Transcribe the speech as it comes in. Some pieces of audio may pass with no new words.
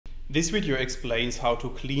This video explains how to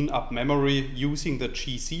clean up memory using the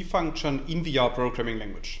GC function in the R programming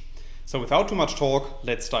language. So without too much talk,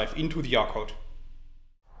 let's dive into the R code.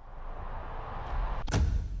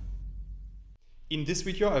 In this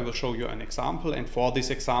video I will show you an example, and for this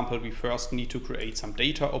example we first need to create some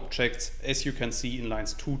data objects, as you can see in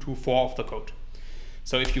lines 2 to 4 of the code.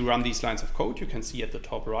 So if you run these lines of code, you can see at the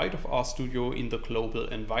top right of RStudio in the global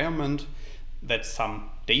environment that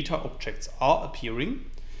some data objects are appearing.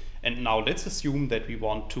 And now let's assume that we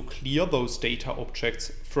want to clear those data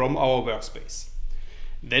objects from our workspace.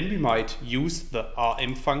 Then we might use the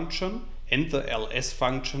rm function and the ls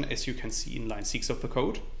function, as you can see in line 6 of the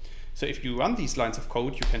code. So if you run these lines of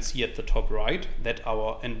code, you can see at the top right that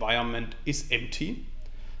our environment is empty.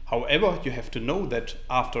 However, you have to know that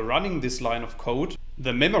after running this line of code,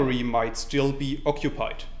 the memory might still be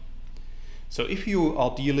occupied. So if you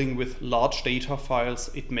are dealing with large data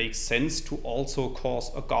files, it makes sense to also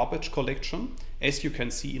cause a garbage collection, as you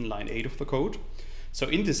can see in line 8 of the code. So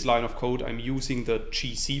in this line of code, I'm using the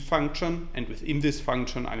GC function, and within this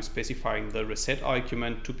function, I'm specifying the reset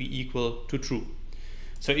argument to be equal to true.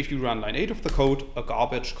 So if you run line 8 of the code, a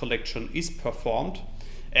garbage collection is performed,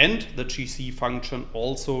 and the GC function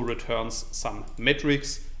also returns some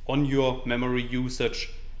metrics on your memory usage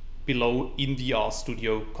below in the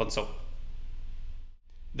RStudio console.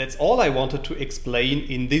 That's all I wanted to explain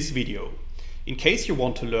in this video. In case you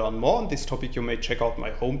want to learn more on this topic, you may check out my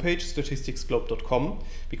homepage statisticsglobe.com,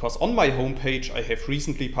 because on my homepage I have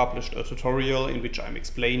recently published a tutorial in which I'm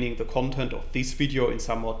explaining the content of this video in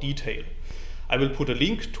some more detail. I will put a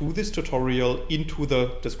link to this tutorial into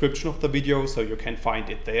the description of the video so you can find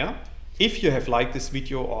it there. If you have liked this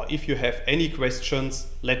video or if you have any questions,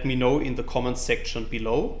 let me know in the comments section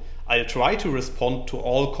below. I'll try to respond to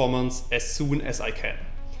all comments as soon as I can.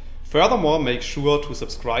 Furthermore, make sure to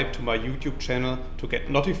subscribe to my YouTube channel to get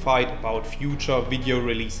notified about future video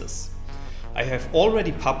releases. I have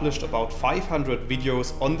already published about 500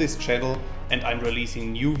 videos on this channel, and I'm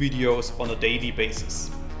releasing new videos on a daily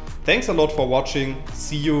basis. Thanks a lot for watching.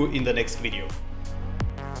 See you in the next video.